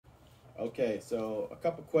Okay, so a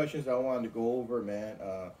couple questions I wanted to go over, man.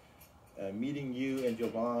 Meeting you and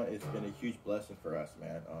Jovan has been a huge blessing for us,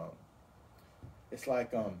 man. It's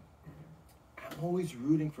like I'm always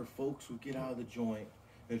rooting for folks who get out of the joint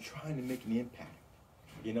and trying to make an impact.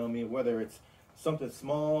 You know what I mean? Whether it's something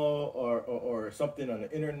small or something on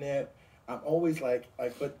the internet, I'm always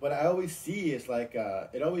but what I always see is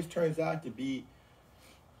it always turns out to be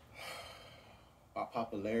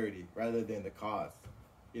popularity rather than the cause.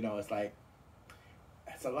 You know, it's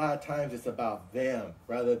a lot of times it's about them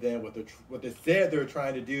rather than what they said they're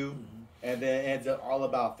trying to do, and then it ends up all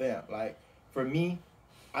about them. Like for me,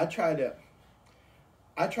 I try to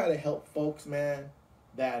help folks, man,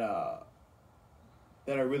 that are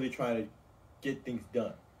really trying to get things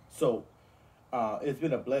done. So it's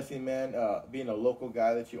been a blessing, man, being a local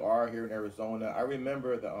guy that you are here in Arizona. I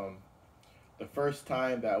remember the first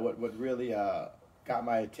time that what really got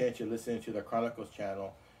my attention listening to the Chronicles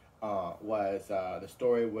channel was the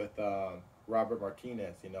story with Robert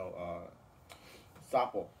Martinez,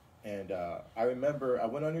 Sapo. And I remember I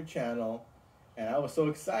went on your channel, and I was so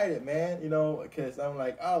excited, man, because I'm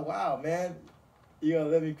like, oh, wow, man, you going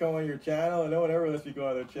to let me come on your channel? And no one ever lets me go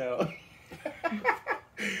on their channel.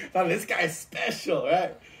 Thought this guy's special,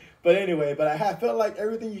 right? But anyway, I felt like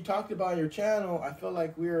everything you talked about on your channel, I felt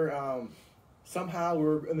like somehow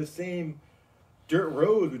we're in the same dirt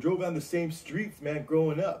roads. We drove down the same streets, man,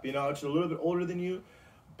 growing up. I'm just a little bit older than you.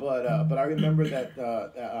 But I remember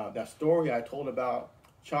that story I told about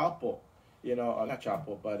Chapo, not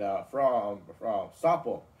Chapo, but from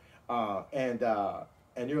Sapo.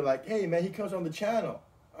 And you're like, hey, man, he comes on the channel.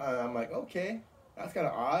 I'm like, okay, that's kind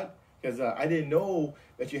of odd. Because I didn't know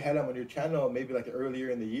that you had him on your channel maybe like earlier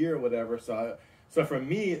in the year or whatever. So for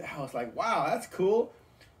me, I was like, wow, that's cool.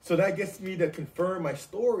 So that gets me to confirm my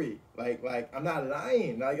story. Like I'm not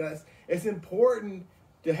lying. It's important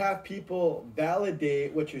to have people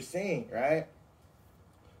validate what you're saying, right?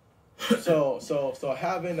 So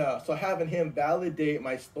having him validate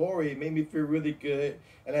my story made me feel really good,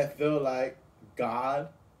 and I feel like God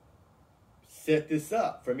set this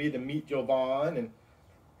up for me to meet Jovan, and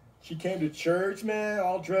she came to church, man,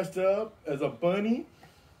 all dressed up as a bunny.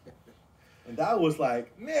 And that was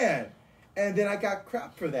like, man. And then I got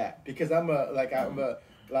crap for that because what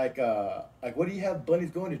do you have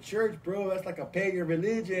bunnies going to church, bro? That's like a pagan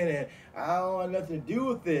religion, and I don't want nothing to do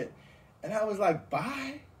with it. And I was like,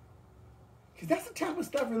 bye? Because that's the type of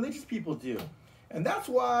stuff religious people do. And that's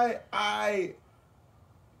why I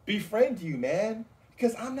befriend you, man.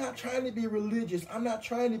 Because I'm not trying to be religious. I'm not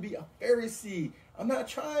trying to be a Pharisee. I'm not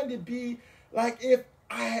trying to be if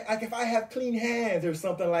I have clean hands or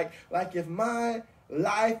something, like if my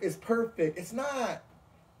life is perfect. It's not.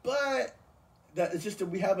 But it's just that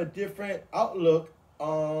we have a different outlook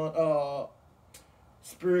on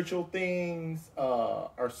spiritual things,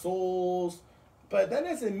 our souls. But that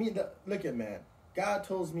doesn't mean that, look at, man, God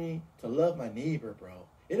tells me to love my neighbor, bro.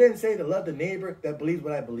 It didn't say to love the neighbor that believes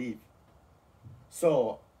what I believe.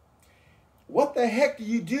 So what the heck do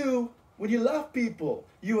you do when you love people?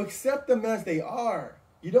 You accept them as they are.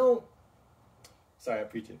 You don't, sorry, I'm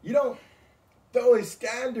preaching. You don't throw in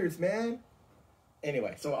standards, man.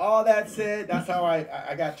 Anyway, so all that said, that's how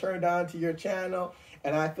I got turned on to your channel.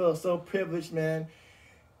 And I feel so privileged, man,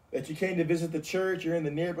 that you came to visit the church. You're in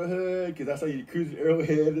the neighborhood, because I saw you cruising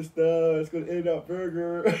Arrowhead and stuff. Let's go to In-N-Out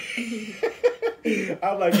Burger.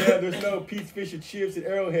 I'm like, man, there's no Pete's Fish and Chips at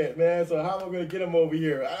Arrowhead, man. So how am I going to get them over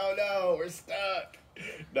here? I don't know. We're stuck.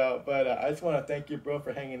 No, but I just want to thank you, bro,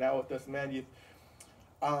 for hanging out with us, man.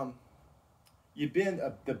 You've been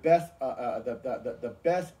the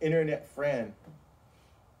best internet friend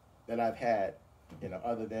that I've had,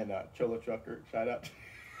 other than Cholo Trucker. Shout out.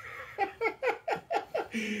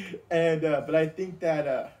 And but I think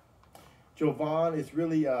that Jovan has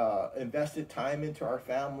really invested time into our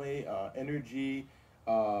family, energy.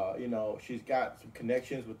 She's got some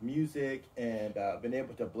connections with music and been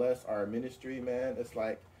able to bless our ministry, man. It's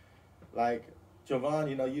like Jovan,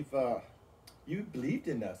 you've believed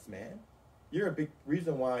in us, man. You're a big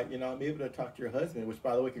reason why, I'm able to talk to your husband, which,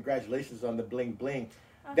 by the way, congratulations on the bling bling.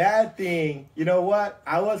 That thing, you know what?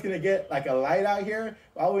 I was going to get like a light out here.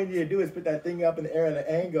 All we need to do is put that thing up in the air, and the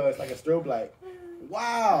angle, it's like a strobe light.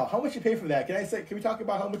 Wow. How much you pay for that? Can we talk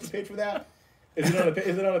about how much you paid for that? Is it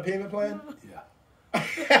on a payment plan? Yeah.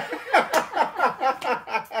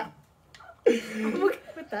 I'm okay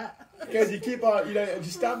with that. Because you keep on,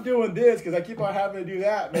 just stop doing this, because I keep on having to do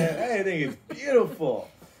that, man. That thing is beautiful.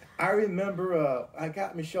 I remember I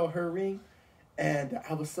got Michelle her ring, and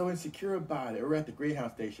I was so insecure about it. We were at the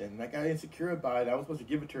Greyhound station, and I got insecure about it. I was supposed to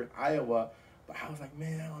give it to her in Iowa, but I was like,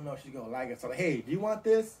 man, I don't know if she's going to like it. So I'm like, hey, do you want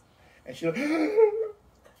this? And she like,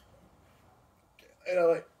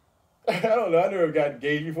 like, I don't know. I never got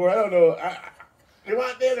engaged before. I don't know. You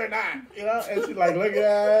want this or not? And she's like looking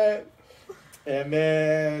at it. And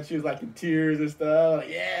man, she was like in tears and stuff. Like,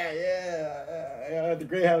 yeah, at the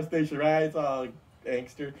Greyhound station, right? It's all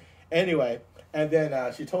gangster. Anyway, and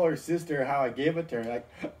then she told her sister how I gave it to her. Like,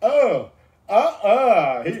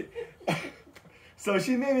 So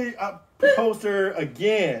she made me propose to her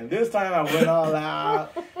again. This time I went all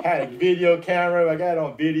out. Had a video camera. I got it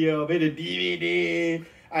on video. Made a DVD.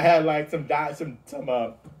 I had like some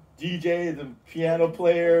DJs and piano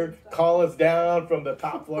player call us down from the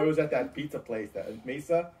top floor. It was at that pizza place, that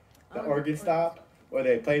Mesa, the organ stop, where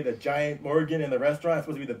they play the giant organ in the restaurant. It's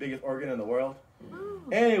supposed to be the biggest organ in the world.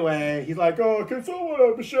 Anyway, he's like, "Oh, can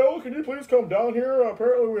someone, Michelle, can you please come down here?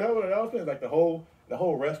 Apparently we have an announcement." Like the whole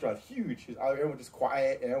restaurant's huge. Everyone just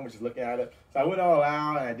quiet and everyone just looking at it. So I went all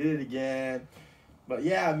out and I did it again. But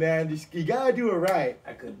yeah, man, you gotta do it right.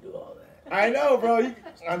 I couldn't do all that. I know, bro.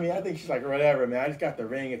 I think she's like, whatever, man. I just got the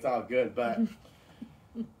ring. It's all good. But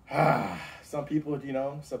some people,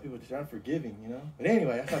 just aren't forgiving, But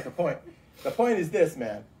anyway, that's not the point. The point is this,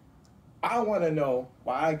 man. I want to know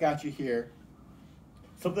why I got you here.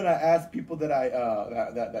 Something I ask people that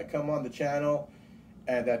that come on the channel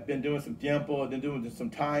and that been doing some tiempo, been doing some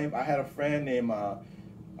time. I had a friend named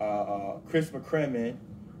Chris McCrimmon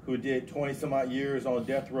who did 20 some odd years on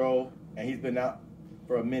death row, and he's been out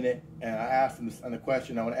for a minute. And I asked him on the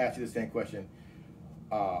question. I want to ask you the same question.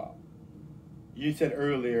 You said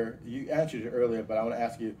earlier, you answered it earlier, but I want to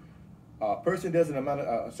ask you: a person does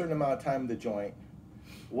a certain amount of time in the joint.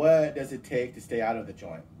 What does it take to stay out of the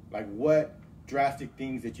joint? Like what drastic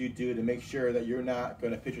things that you do to make sure that you're not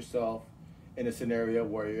going to put yourself in a scenario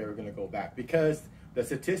where you're ever going to go back? Because the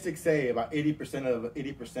statistics say about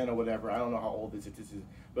 80% or whatever. I don't know how old the statistics is,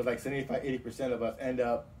 but like 75-80% of us end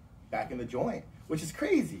up back in the joint, which is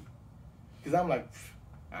crazy. Because I'm like,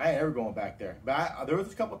 I ain't ever going back there. But there was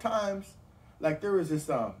a couple times, like there was this,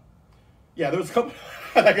 there was a couple,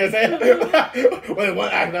 like I said, but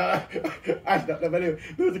anyway,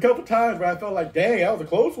 there was a couple times where I felt like, dang, that was a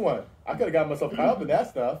close one. I could have got myself caught up in that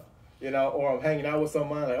stuff, or I'm hanging out with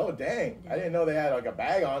someone like, oh, dang, I didn't know they had like a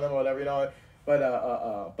bag on them or whatever, But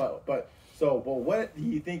what do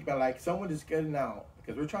you think about like someone just getting out?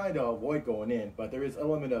 Because we're trying to avoid going in, but there is an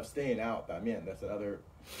element of staying out. That's the other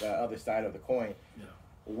side of the coin. Yeah.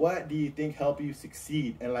 What do you think helped you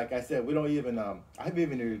succeed? And like I said, we don't even I haven't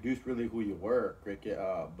even introduced really who you were, Cricket.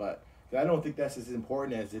 But I don't think that's as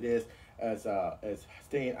important as it is as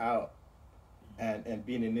staying out and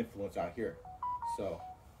being an influence out here. So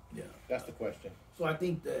yeah, that's the question. So I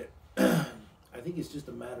think that it's just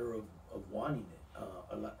a matter of wanting it.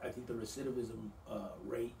 I think the recidivism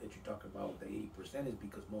rate that you're talking about, the 80%, is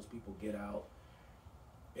because most people get out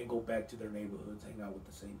and go back to their neighborhoods, hang out with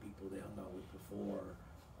the same people they hung out with before.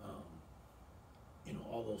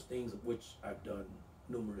 All those things, which I've done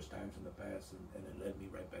numerous times in the past, and it led me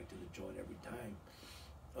right back to the joint every time.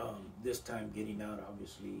 This time getting out,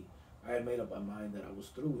 obviously, I had made up my mind that I was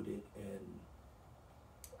through with it, and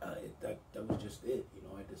that was just it.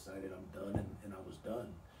 I decided I'm done, and I was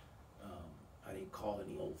done. I didn't call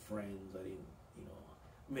any old friends. I didn't,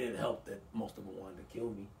 it helped that most of them wanted to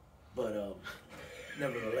kill me, but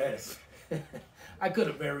nevertheless, I could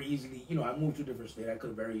have very easily, I moved to a different state. I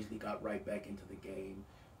could have very easily got right back into the game,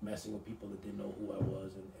 messing with people that didn't know who I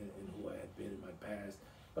was and who I had been in my past.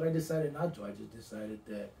 But I decided not to. I just decided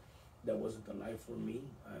that wasn't the life for me.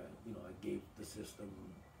 I gave the system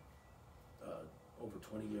over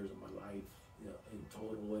 20 years of my life, in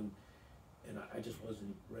total, and I just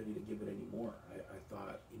wasn't ready to give it anymore. I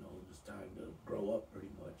thought, it was time to grow up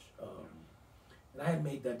pretty much. And I had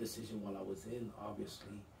made that decision while I was in,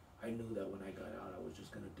 obviously. I knew that when I got out, I was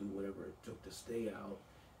just going to do whatever it took to stay out.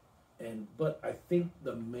 But I think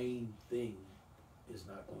the main thing is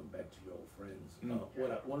not going back to your old friends.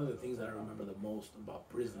 One of the things that I remember the most about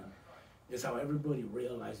prison is how everybody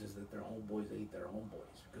realizes that their homeboys ain't their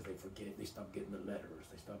homeboys, because they forget, they stop getting the letters,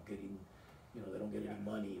 they stop getting, they don't get any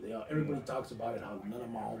money. Everybody talks about it, how none of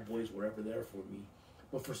my homeboys were ever there for me.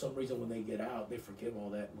 But for some reason, when they get out, they forget all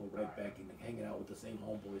that and go right back and hanging out with the same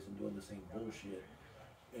homeboys and doing the same bullshit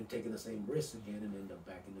and taking the same risks again and end up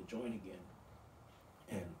back in the joint again.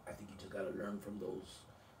 And I think you just got to learn from those.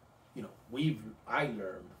 I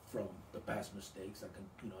learned from the past mistakes. I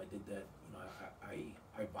did that. I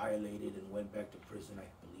violated and went back to prison, I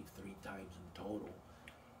believe 3 times in total.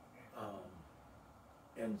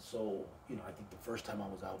 And so, I think the first time I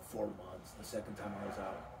was out 4 months. The second time I was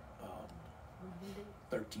out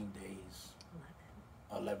 13 days,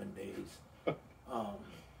 11 days. Wow.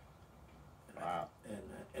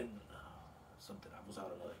 And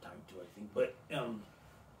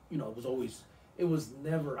you know, it was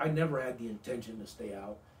never, I never had the intention to stay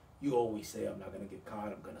out. You always say, I'm not going to get caught,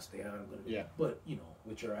 I'm going to stay out, I'm going to, but, you know,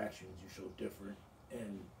 with your actions, you show different,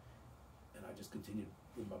 and I just continued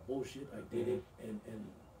with my bullshit. I did it,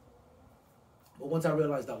 but once I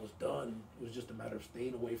realized I was done, it was just a matter of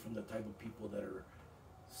staying away from the type of people that are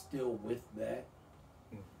still with that,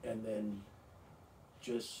 and then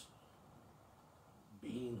just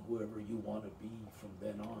being whoever you want to be from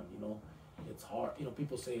then on. You know, it's hard. You know,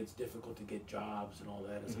 people say it's difficult to get jobs and all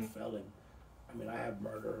that as a felon. I mean, I have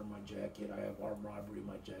murder in my jacket. I have armed robbery in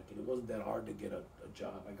my jacket. It wasn't that hard to get a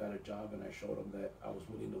job. I got a job and I showed them that I was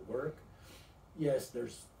willing to work. Yes,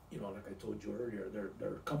 there's, you know, like I told you earlier, there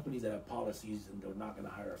are companies that have policies and they're not going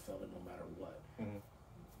to hire a felon no matter what.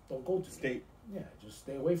 Don't go to state. Yeah, just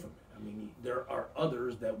stay away from it. I mean, there are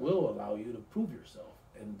others that will allow you to prove yourself,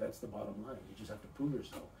 and that's the bottom line. You just have to prove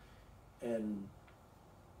yourself. And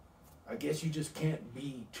I guess you just can't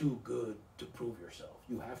be too good to prove yourself.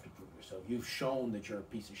 You have to prove yourself. You've shown that you're a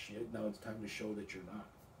piece of shit. Now it's time to show that you're not.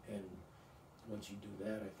 And once you do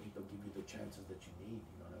that, I think they'll give you the chances that you need.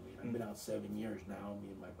 You know what I mean? I've been out 7 years now. Me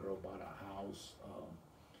and my girl bought a house.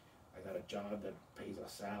 I got a job that pays a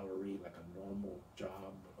salary, like a normal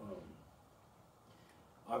job.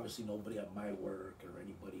 Obviously, nobody at my work or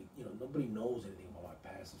anybody, you know, nobody knows anything about my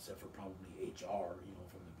past except for probably HR, you know,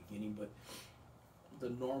 from the beginning. But the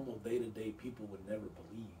normal day-to-day people would never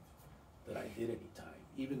believe that I did any time.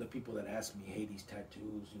 Even the people that ask me, hey, these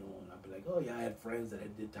tattoos, you know, and I'd be like, oh yeah, I had friends that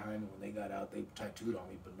had did time, and when they got out, they tattooed on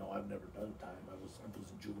me. But no, I've never done time. I was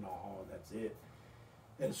in juvenile hall, and that's it.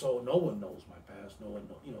 And so no one knows my past. No one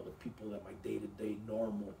knows, you know, the people that my day-to-day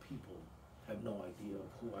normal people have no idea of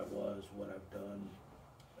who I was, what I've done.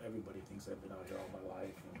 Everybody thinks I've been out here all my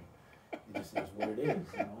life, and it just is what it is,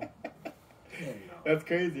 you know. And, that's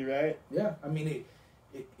crazy, right? Yeah, I mean,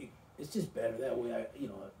 it's just better that way.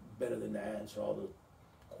 Better than to answer all the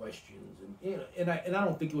questions, and you know, and I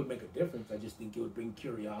don't think it would make a difference. I just think it would bring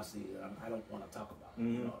curiosity that I don't want to talk about.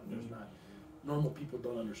 You know, there's not. Normal people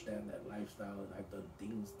don't understand that lifestyle, and I've done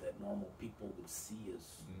things that normal people would see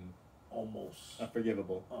as almost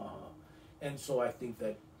unforgivable. And so I think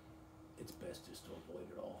that it's best just to avoid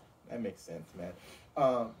it all. That makes sense, man.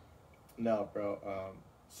 No, bro.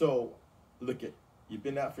 So, look at you've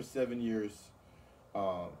been out for 7 years,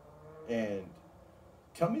 and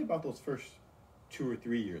tell me about those first 2 or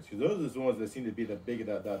 3 years, because those are the ones that seem to be the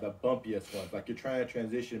bumpiest ones. Like you're trying to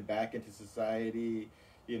transition back into society.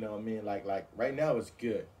 You know what I mean? Like right now it's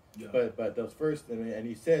good. Yeah. But those first, and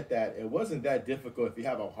you said that it wasn't that difficult if you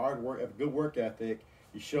have a good work ethic,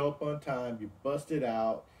 you show up on time, you bust it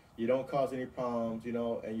out, you don't cause any problems, you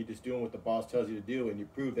know, and you're just doing what the boss tells you to do, and you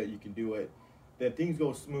prove that you can do it, then things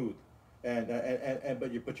go smooth.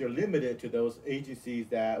 But you're limited to those agencies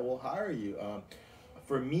that will hire you.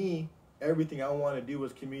 For me, everything I want to do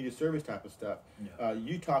is community service type of stuff. Yeah.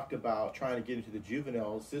 You talked about trying to get into the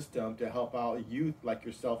juvenile system to help out youth like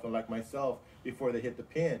yourself and like myself before they hit the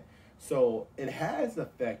pen. So it has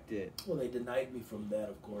affected. Well, they denied me from that,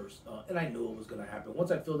 of course, and I knew it was going to happen.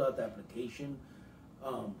 Once I filled out the application,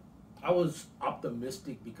 I was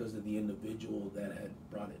optimistic because of the individual that had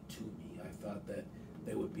brought it to me. I thought that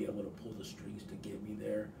they would be able to pull the strings to get me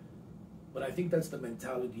there. But I think that's the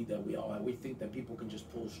mentality that we all have. We think that people can just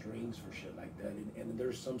pull strings for shit like that. And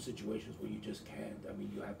there's some situations where you just can't. I mean,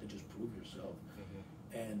 you have to just prove yourself.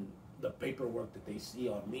 And the paperwork that they see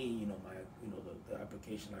on me, you know, the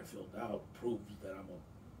application I filled out proves that I'm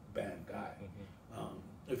a bad guy.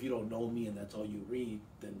 If you don't know me and that's all you read,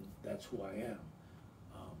 then that's who I am.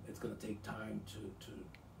 It's going to take time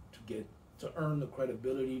to earn the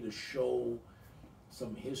credibility, to show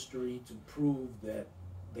some history, to prove that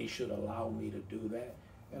they should allow me to do that,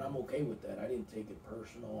 and I'm okay with that. I didn't take it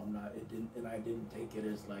personal. I didn't take it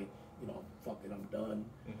as like, you know, fuck it, I'm done.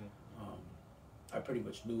 I pretty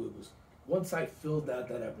much knew it was. Once I filled out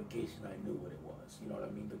that application, I knew what it was. You know what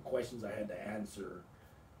I mean? The questions I had to answer,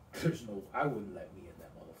 I wouldn't let me in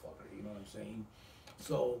that motherfucker. You know what I'm saying?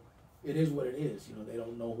 So it is what it is. You know, they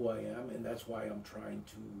don't know who I am, and that's why I'm trying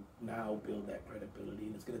to now build that credibility,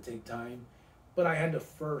 and it's gonna take time. But I had to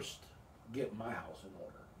first get my house in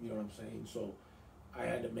order. You know what I'm saying? So I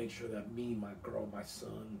had to make sure that me, my girl, my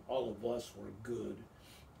son, all of us were good.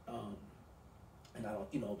 And I don't,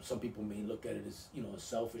 you know, some people may look at it as, you know,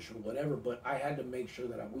 selfish or whatever, but I had to make sure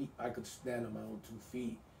that I could stand on my own 2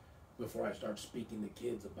 feet before I start speaking to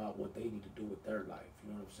kids about what they need to do with their life.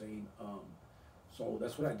 You know what I'm saying? So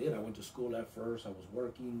that's what I did. I went to school at first. I was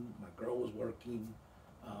working. My girl was working.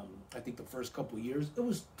 I think the first couple of years, it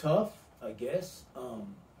was tough, I guess.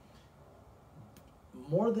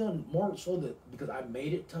 more so that because I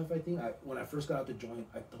made it tough. I think when I first got out the joint,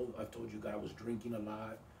 I've told you guys I was drinking a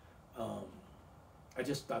lot. I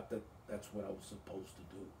just thought that that's what I was supposed to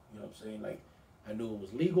do. You know what I'm saying? Like, I knew it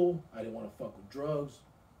was legal. I didn't want to fuck with drugs.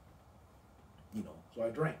 You know, so I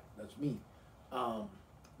drank. That's me.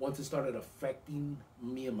 Once it started affecting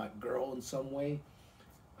me and my girl in some way,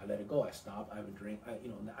 I let it go. I stopped. I haven't drank.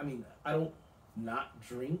 I don't not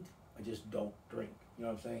drink. I just don't drink. You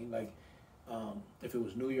know what I'm saying? Like, if it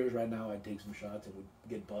was New Year's right now, I'd take some shots and we'd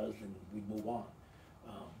get buzzed and we'd move on.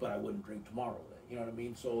 But I wouldn't drink tomorrow. You know what I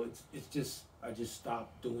mean? So it's just, I just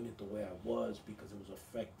stopped doing it the way I was because it was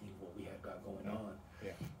affecting what we had got going on.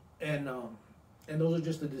 Yeah. And those are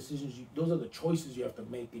just the decisions. Those are the choices you have to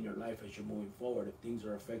make in your life as you're moving forward. If things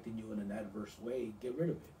are affecting you in an adverse way, get rid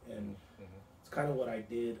of it. And it's kind of what I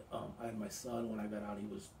did. I had my son when I got out. He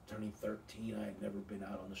was turning 13. I had never been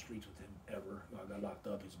out on the streets with him ever. I got locked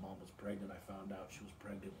up. His mom was pregnant. I found out she was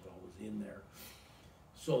pregnant while I was in there.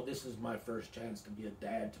 So this is my first chance to be a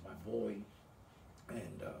dad to my boy.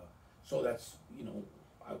 And so that's,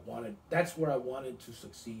 that's where I wanted to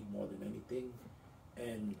succeed more than anything.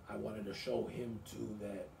 And I wanted to show him too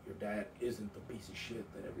that your dad isn't the piece of shit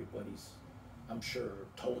that everybody's, I'm sure,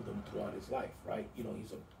 told him throughout his life, right? You know,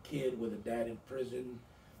 he's a kid with a dad in prison.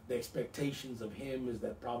 The expectations of him is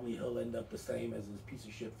that probably he'll end up the same as his piece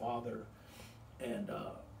of shit father. And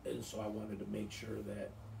so I wanted to make sure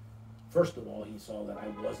that, first of all, he saw that I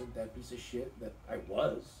wasn't that piece of shit, that I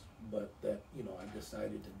was, but that, I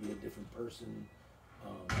decided to be a different person,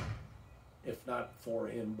 if not for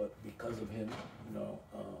him, but because of him,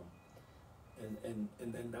 and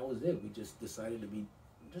then that was it. We just decided to be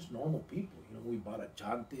just normal people. We bought a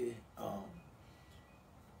Chante,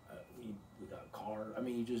 we got a car. I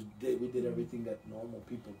mean, we did everything that normal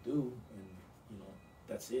people do, and,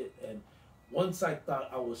 that's it. And once I thought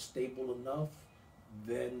I was stable enough,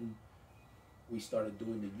 then we started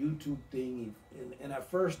doing the YouTube thing, and at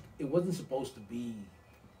first it wasn't supposed to be,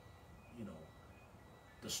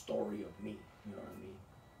 the story of me. You know what I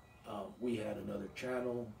mean? We had another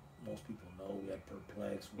channel. Most people know we had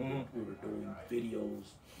Perplex. We were doing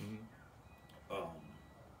videos,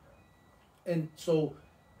 and so,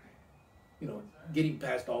 getting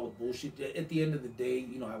past all the bullshit. At the end of the day,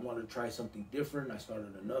 I wanted to try something different. I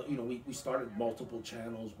started another. We started multiple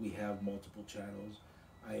channels. We have multiple channels.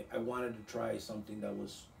 I wanted to try something that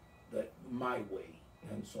was my way,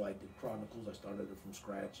 and so I did Chronicles. I started it from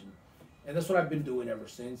scratch, and that's what I've been doing ever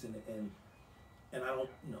since. And I don't,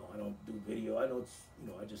 I don't do video. I know it's,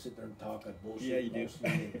 I just sit there and talk. I bullshit. Yeah, you do. It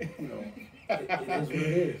is what it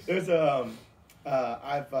is. There's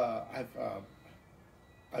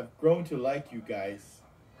I've grown to like you guys,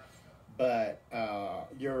 but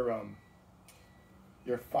your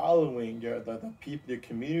following, the people, your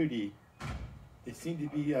community, they seem to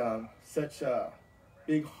be such a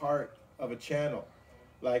big heart of a channel.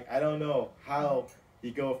 Like, I don't know how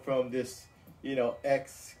you go from this,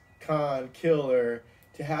 ex-con killer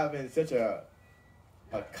to having such a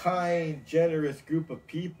kind, generous group of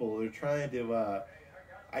people who are trying to,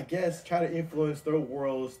 try to influence their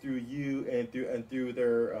worlds through you and through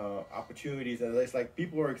their opportunities. And it's like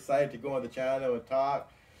people are excited to go on the channel and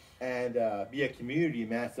talk and be a community,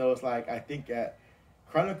 man. So it's like, I think that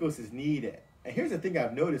Chronicles is needed. And here's the thing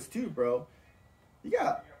I've noticed too, bro. You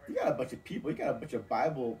got a bunch of people. You got a bunch of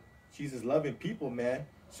Bible, Jesus loving people, man,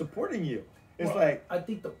 supporting you. It's like, I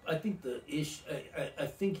think the issue. I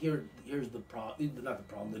think here's the problem. Not the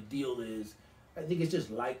problem. The deal is, I think it's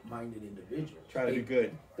just like-minded individuals trying to do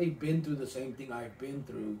good. They've been through the same thing I've been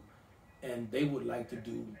through, and they would like to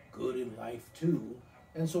do good in life too.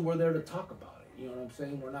 And so we're there to talk about it. You know what I'm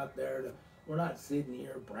saying? We're not sitting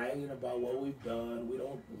here bragging about what we've done. We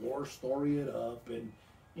don't war story it up, and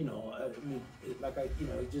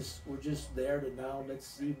we're just there to now let's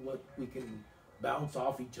see what we can bounce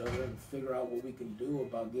off each other and figure out what we can do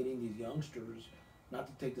about getting these youngsters not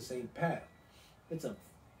to take the same path. It's a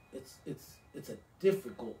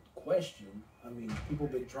difficult question. I mean, people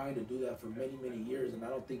have been trying to do that for many, many years, and I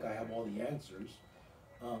don't think I have all the answers.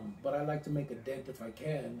 But I like to make a dent if I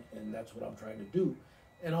can, and that's what I'm trying to do.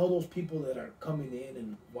 And all those people that are coming in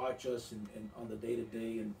and watch us and on the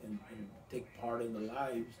day-to-day and take part in the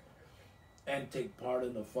lives and take part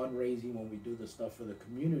in the fundraising when we do the stuff for the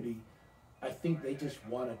community, I think they just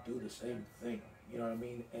want to do the same thing. You know what I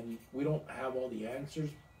mean? And we don't have all the answers,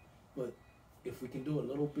 but if we can do a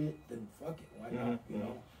little bit, then fuck it. Why not? You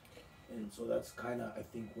know? And so that's kind of, I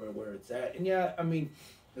think, where it's at. And yeah, I mean,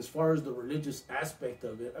 as far as the religious aspect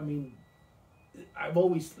of it, I mean, I've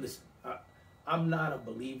always, listen, I'm not a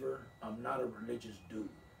believer. I'm not a religious dude.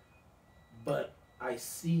 But I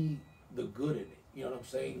see the good in it. You know what I'm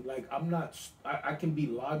saying? Like, I can be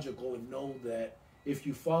logical and know that if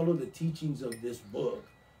you follow the teachings of this book,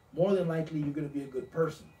 more than likely you're going to be a good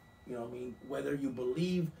person. You know what I mean? Whether you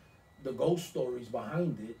believe the ghost stories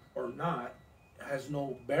behind it or not has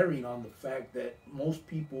no bearing on the fact that most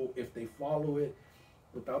people, if they follow it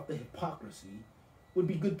without the hypocrisy, would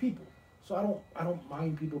be good people. So I don't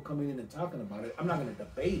mind people coming in and talking about it. I'm not going to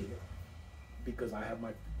debate it because I have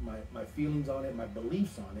my feelings on it, my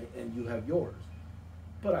beliefs on it, and you have yours.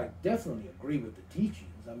 But I definitely agree with the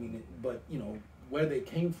teachings. I mean, but you know, where they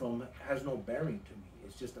came from has no bearing to me.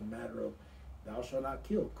 It's just a matter of thou shalt not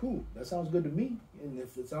kill. Cool, that sounds good to me. And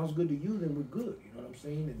if it sounds good to you, then we're good. You know what I'm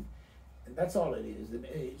saying? And that's all it is. And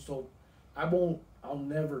so I'll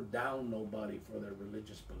never down nobody for their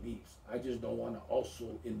religious beliefs. I just don't want to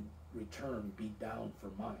also in return be down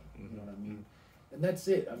for mine. You know what I mean? And that's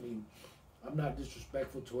it. I mean, I'm not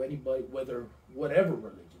disrespectful to anybody, whatever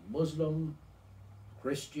religion, Muslim,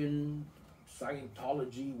 Christian,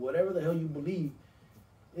 Scientology, whatever the hell you believe,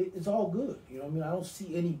 it's all good. You know what I mean? I don't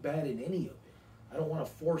see any bad in any of it. I don't want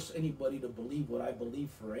to force anybody to believe what I believe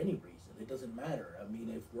for any reason. It doesn't matter. I mean,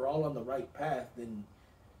 if we're all on the right path, then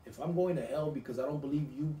if I'm going to hell because I don't believe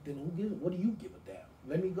you, then what do you give a damn?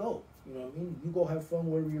 Let me go. You know what I mean? You go have fun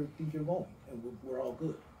wherever you think you're going, and we're all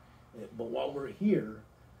good. But while we're here,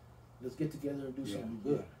 let's get together and do something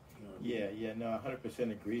good. You know what I mean? No,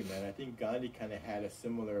 100% agree, man. I think Gandhi kind of had a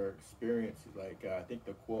similar experience. Like, I think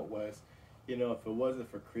the quote was, you know, if it wasn't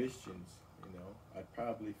for Christians, you know, I'd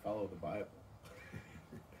probably follow the Bible.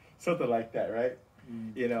 Something like that, right?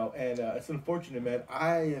 You know, and it's unfortunate, man.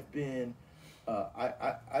 I have been,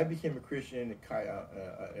 I became a Christian in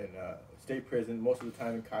state prison, most of the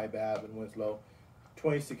time in Kaibab and Winslow,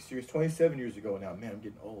 27 years ago now. Man, I'm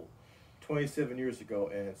getting old. 27 years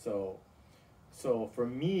ago, and so for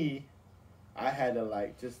me, I had to,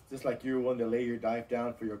 like, just like you're willing to lay your life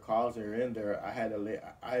down for your cause and you're in there, I had to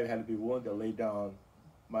be willing to lay down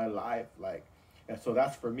my life, like, and so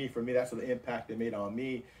that's for me, that's the impact it made on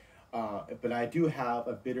me. But I do have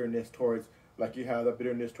a bitterness towards, like you have a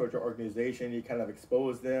bitterness towards your organization. You kind of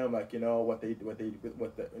expose them, like, you know, what you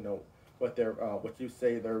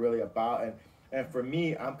say they're really about, and for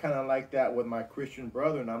me, I'm kind of like that with my Christian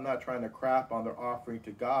brother, and I'm not trying to crap on their offering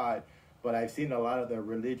to God, but I've seen a lot of the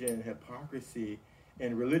religion and hypocrisy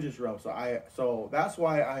in religious realm. So that's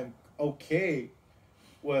why I'm okay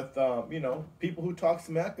with you know, people who talk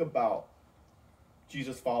smack about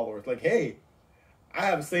Jesus followers. Like, hey, I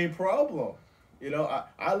have the same problem. You know,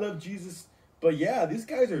 I love Jesus, but yeah, these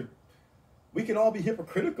guys are. We can all be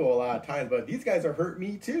hypocritical a lot of times, but these guys are hurt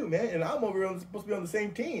me too, man. And I'm over here supposed to be on the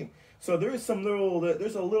same team. So there's a little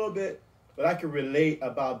bit that I can relate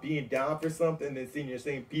about being down for something and seeing your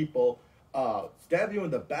same people stab you in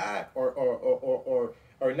the back or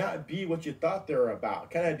not be what you thought they were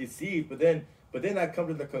about, kind of deceived. But then I come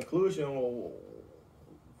to the conclusion, well,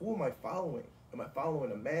 who am I following? Am I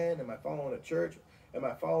following a man? Am I following a church? Am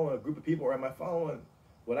I following a group of people? Or am I following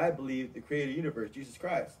what I believe, the creator of the universe, Jesus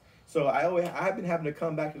Christ? So I've been having to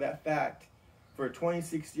come back to that fact for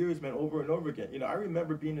 26 years, man, over and over again. You know, I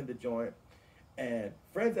remember being in the joint, and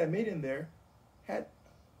friends I made in there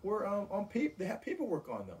were on paper. They had paperwork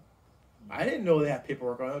on them. I didn't know they had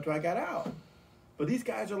paperwork on them until I got out. But these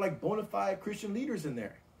guys are like bona fide Christian leaders in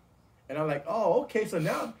there. And I'm like, oh, okay, so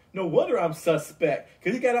now no wonder I'm suspect,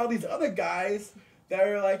 because you got all these other guys that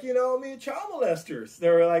are like, you know, child molesters.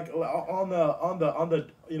 They're like on the,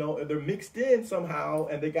 you know, they're mixed in somehow,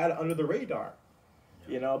 and they got it under the radar,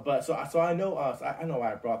 you know. But so I know I know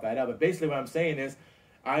why I brought that up. But basically, what I'm saying is,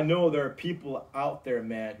 I know there are people out there,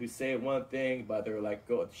 man, who say one thing, but they're like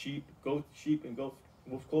goat sheep and goat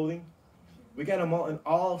wolf clothing. We got them all in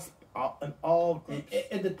all groups.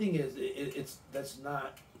 And the thing is, that's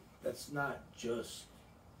not just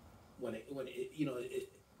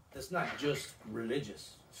that's not just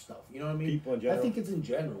religious stuff. You know what I mean? People in general. I think it's in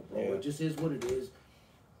general, bro. Yeah. It just is what it is.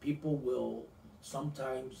 People will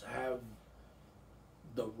sometimes have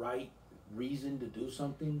the right reason to do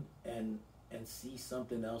something and see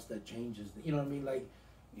something else that changes. You know what I mean? Like,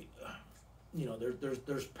 you know,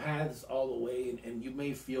 there's paths all the way, and you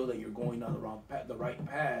may feel that you're going on the right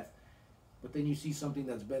path, but then you see something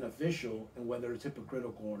that's beneficial, and whether it's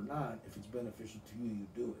hypocritical or not, if it's beneficial to you, you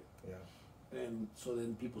do it. Yeah. And so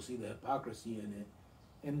then people see the hypocrisy in it,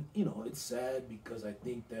 and you know, it's sad because I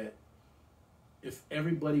think that if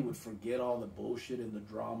everybody would forget all the bullshit and the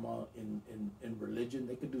drama in religion,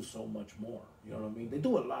 they could do so much more. You know what I mean? They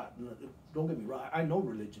do a lot. Don't get me wrong. I know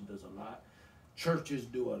religion does a lot. Churches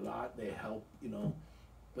do a lot. They help, you know.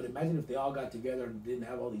 But imagine if they all got together and didn't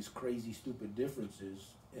have all these crazy, stupid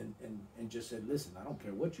differences and just said, listen, I don't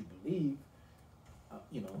care what you believe.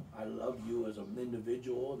 you know, I love you as an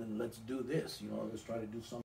individual, then let's do this. You know, let's try to do something.